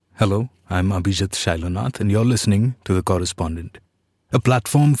Hello, I'm Abhijit Shailonath and you're listening to The Correspondent, a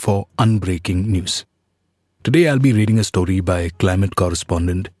platform for unbreaking news. Today I'll be reading a story by climate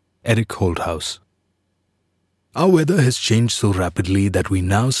correspondent Eric Holthaus. Our weather has changed so rapidly that we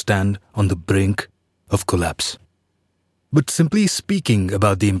now stand on the brink of collapse. But simply speaking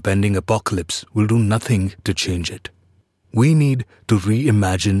about the impending apocalypse will do nothing to change it. We need to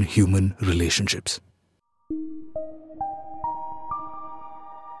reimagine human relationships.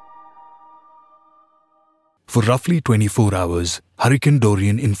 For roughly 24 hours, Hurricane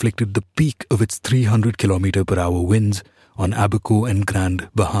Dorian inflicted the peak of its 300 km/h winds on Abaco and Grand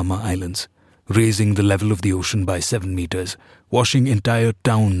Bahama Islands, raising the level of the ocean by 7 meters, washing entire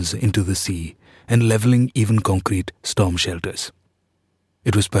towns into the sea, and leveling even concrete storm shelters.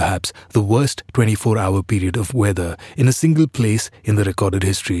 It was perhaps the worst 24-hour period of weather in a single place in the recorded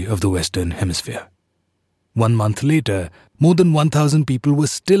history of the Western Hemisphere. 1 month later, more than 1,000 people were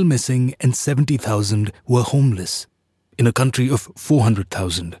still missing and 70,000 were homeless, in a country of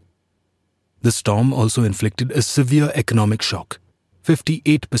 400,000. The storm also inflicted a severe economic shock.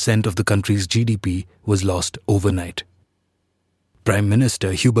 58% of the country's GDP was lost overnight. Prime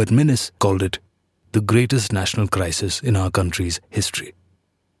Minister Hubert Minnis called it the greatest national crisis in our country's history.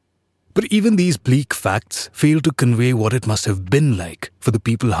 But even these bleak facts fail to convey what it must have been like for the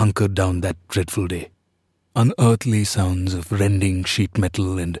people hunkered down that dreadful day. Unearthly sounds of rending sheet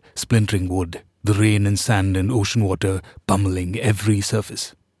metal and splintering wood, the rain and sand and ocean water pummeling every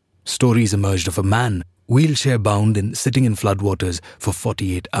surface. Stories emerged of a man, wheelchair-bound and sitting in floodwaters for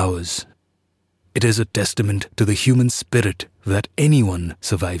 48 hours. It is a testament to the human spirit that anyone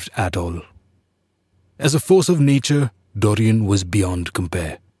survived at all. As a force of nature, Dorian was beyond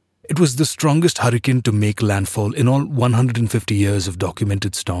compare. It was the strongest hurricane to make landfall in all 150 years of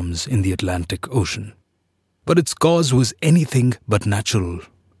documented storms in the Atlantic Ocean. But its cause was anything but natural.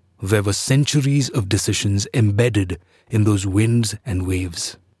 There were centuries of decisions embedded in those winds and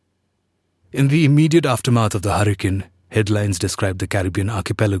waves. In the immediate aftermath of the hurricane, headlines described the Caribbean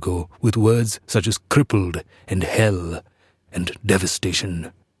archipelago with words such as crippled and hell and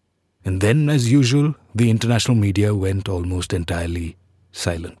devastation. And then, as usual, the international media went almost entirely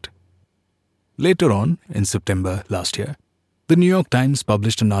silent. Later on, in September last year, the New York Times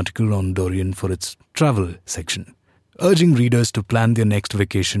published an article on Dorian for its travel section, urging readers to plan their next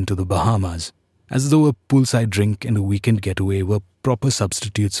vacation to the Bahamas, as though a poolside drink and a weekend getaway were proper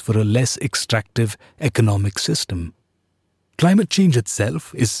substitutes for a less extractive economic system. Climate change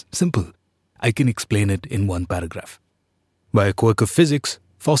itself is simple. I can explain it in one paragraph. By a quirk of physics,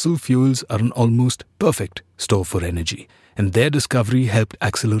 fossil fuels are an almost perfect store for energy, and their discovery helped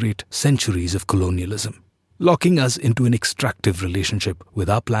accelerate centuries of colonialism, locking us into an extractive relationship with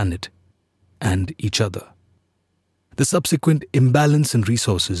our planet and each other. The subsequent imbalance in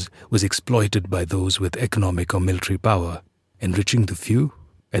resources was exploited by those with economic or military power, enriching the few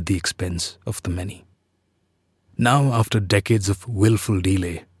at the expense of the many. Now, after decades of willful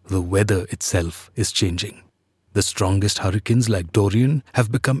delay, the weather itself is changing. The strongest hurricanes like Dorian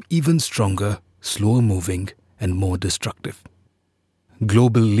have become even stronger, slower moving, and more destructive.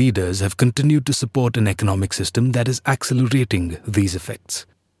 Global leaders have continued to support an economic system that is accelerating these effects,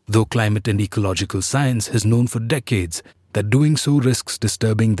 though climate and ecological science has known for decades that doing so risks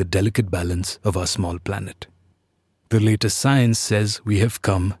disturbing the delicate balance of our small planet. The latest science says we have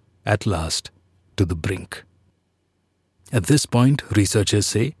come, at last, to the brink. At this point, researchers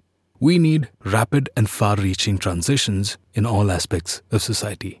say, we need rapid and far-reaching transitions in all aspects of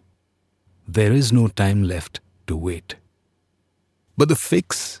society. There is no time left to wait. But the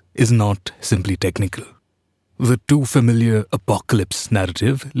fix is not simply technical. The too familiar apocalypse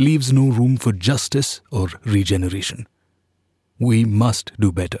narrative leaves no room for justice or regeneration. We must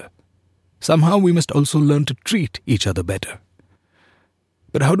do better. Somehow we must also learn to treat each other better.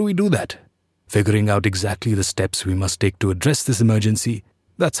 But how do we do that? Figuring out exactly the steps we must take to address this emergency,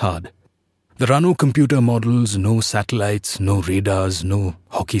 that's hard. There are no computer models, no satellites, no radars, no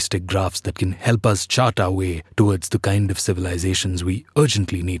hockey stick graphs that can help us chart our way towards the kind of civilizations we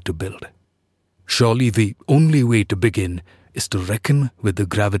urgently need to build. Surely the only way to begin is to reckon with the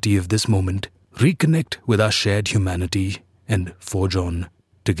gravity of this moment, reconnect with our shared humanity, and forge on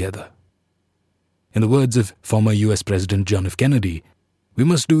together. In the words of former US President John F. Kennedy, we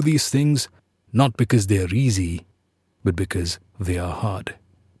must do these things not because they are easy, but because they are hard.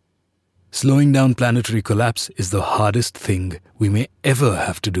 Slowing down planetary collapse is the hardest thing we may ever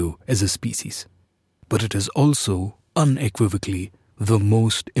have to do as a species. But it is also, unequivocally, the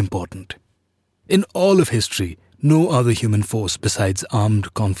most important. In all of history, no other human force besides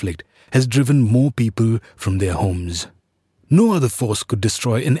armed conflict has driven more people from their homes. No other force could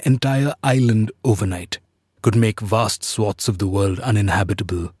destroy an entire island overnight, could make vast swaths of the world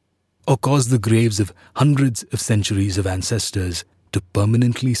uninhabitable, or cause the graves of hundreds of centuries of ancestors to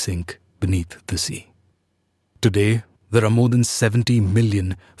permanently sink beneath the sea. Today, there are more than 70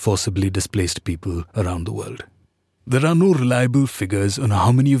 million forcibly displaced people around the world. There are no reliable figures on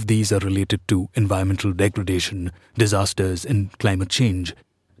how many of these are related to environmental degradation, disasters, and climate change,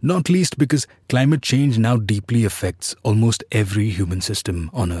 not least because climate change now deeply affects almost every human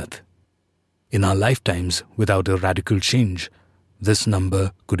system on Earth. In our lifetimes, without a radical change, this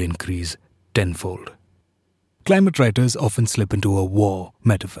number could increase tenfold. Climate writers often slip into a war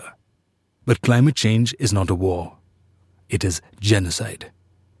metaphor. But climate change is not a war. It is genocide.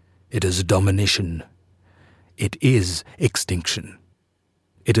 It is domination. It is extinction.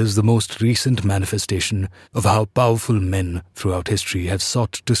 It is the most recent manifestation of how powerful men throughout history have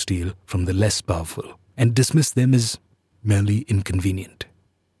sought to steal from the less powerful and dismiss them as merely inconvenient.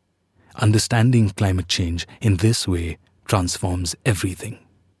 Understanding climate change in this way transforms everything.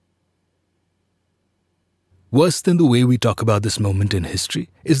 Worse than the way we talk about this moment in history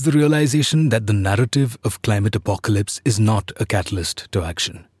is the realization that the narrative of climate apocalypse is not a catalyst to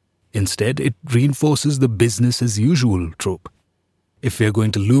action. Instead, it reinforces the business as usual trope. If we're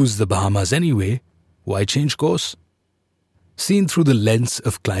going to lose the Bahamas anyway, why change course? Seen through the lens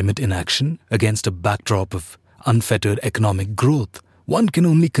of climate inaction against a backdrop of unfettered economic growth, one can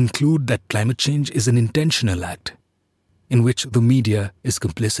only conclude that climate change is an intentional act, in which the media is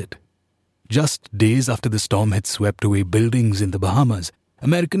complicit. Just days after the storm had swept away buildings in the Bahamas,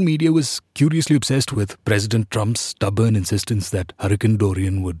 American media was curiously obsessed with President Trump's stubborn insistence that Hurricane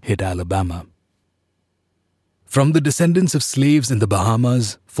Dorian would hit Alabama. From the descendants of slaves in the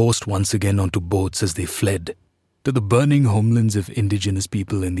Bahamas forced once again onto boats as they fled, to the burning homelands of indigenous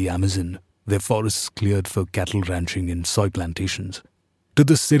people in the Amazon, their forests cleared for cattle ranching and soy plantations, to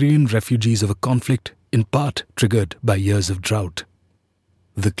the Syrian refugees of a conflict in part triggered by years of drought,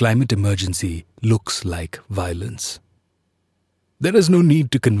 the climate emergency looks like violence. There is no need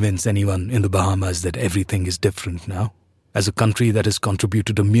to convince anyone in the Bahamas that everything is different now. As a country that has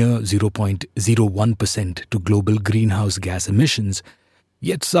contributed a mere 0.01% to global greenhouse gas emissions,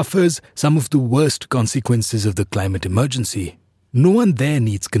 yet suffers some of the worst consequences of the climate emergency, no one there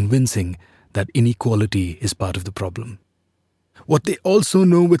needs convincing that inequality is part of the problem. What they also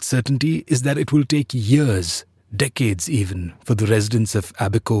know with certainty is that it will take years, decades even, for the residents of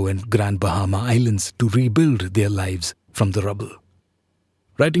Abaco and Grand Bahama Islands to rebuild their lives from the rubble.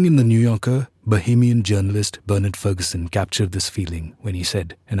 Writing in The New Yorker, Bahamian journalist Bernard Ferguson captured this feeling when he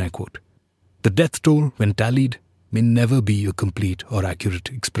said, and I quote, "The death toll, when tallied, may never be a complete or accurate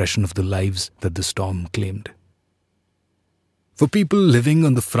expression of the lives that the storm claimed." For people living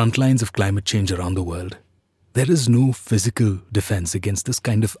on the front lines of climate change around the world, there is no physical defense against this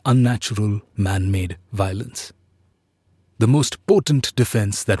kind of unnatural, man-made violence. The most potent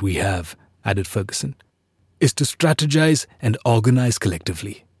defense that we have, added Ferguson, is to strategize and organize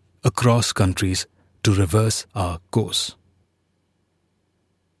collectively, across countries, to reverse our course.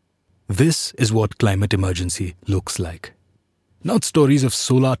 This is what climate emergency looks like. Not stories of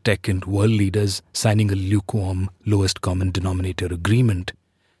solar tech and world leaders signing a lukewarm, lowest common denominator agreement,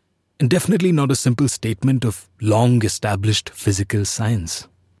 and definitely not a simple statement of long-established physical science.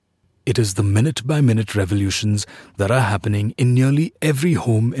 It is the minute-by-minute revolutions that are happening in nearly every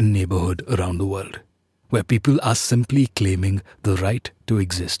home and neighborhood around the world, where people are simply claiming the right to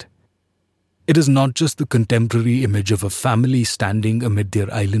exist. It is not just the contemporary image of a family standing amid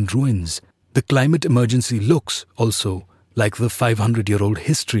their island ruins. The climate emergency looks, also, like the 500-year-old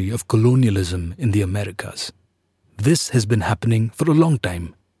history of colonialism in the Americas. This has been happening for a long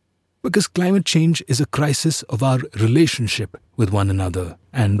time, because climate change is a crisis of our relationship with one another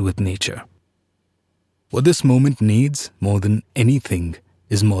and with nature. What this moment needs, more than anything,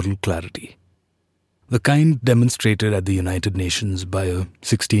 is moral clarity. The kind demonstrated at the United Nations by a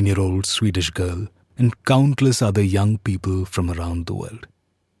 16-year-old Swedish girl and countless other young people from around the world.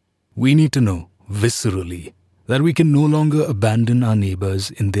 We need to know, viscerally, that we can no longer abandon our neighbors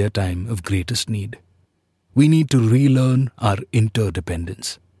in their time of greatest need. We need to relearn our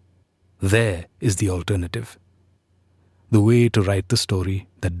interdependence. There is the alternative. The way to write the story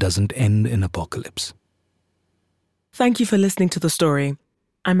that doesn't end in apocalypse. Thank you for listening to The Story.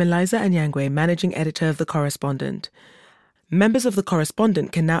 I'm Eliza Anyangwe, Managing Editor of The Correspondent. Members of The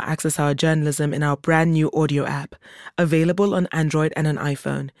Correspondent can now access our journalism in our brand new audio app, available on Android and an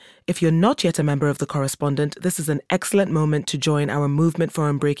iPhone. If you're not yet a member of The Correspondent, this is an excellent moment to join our movement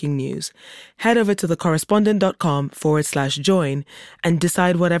for unbreaking news. Head over to thecorrespondent.com/join and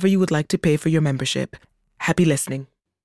decide whatever you would like to pay for your membership. Happy listening.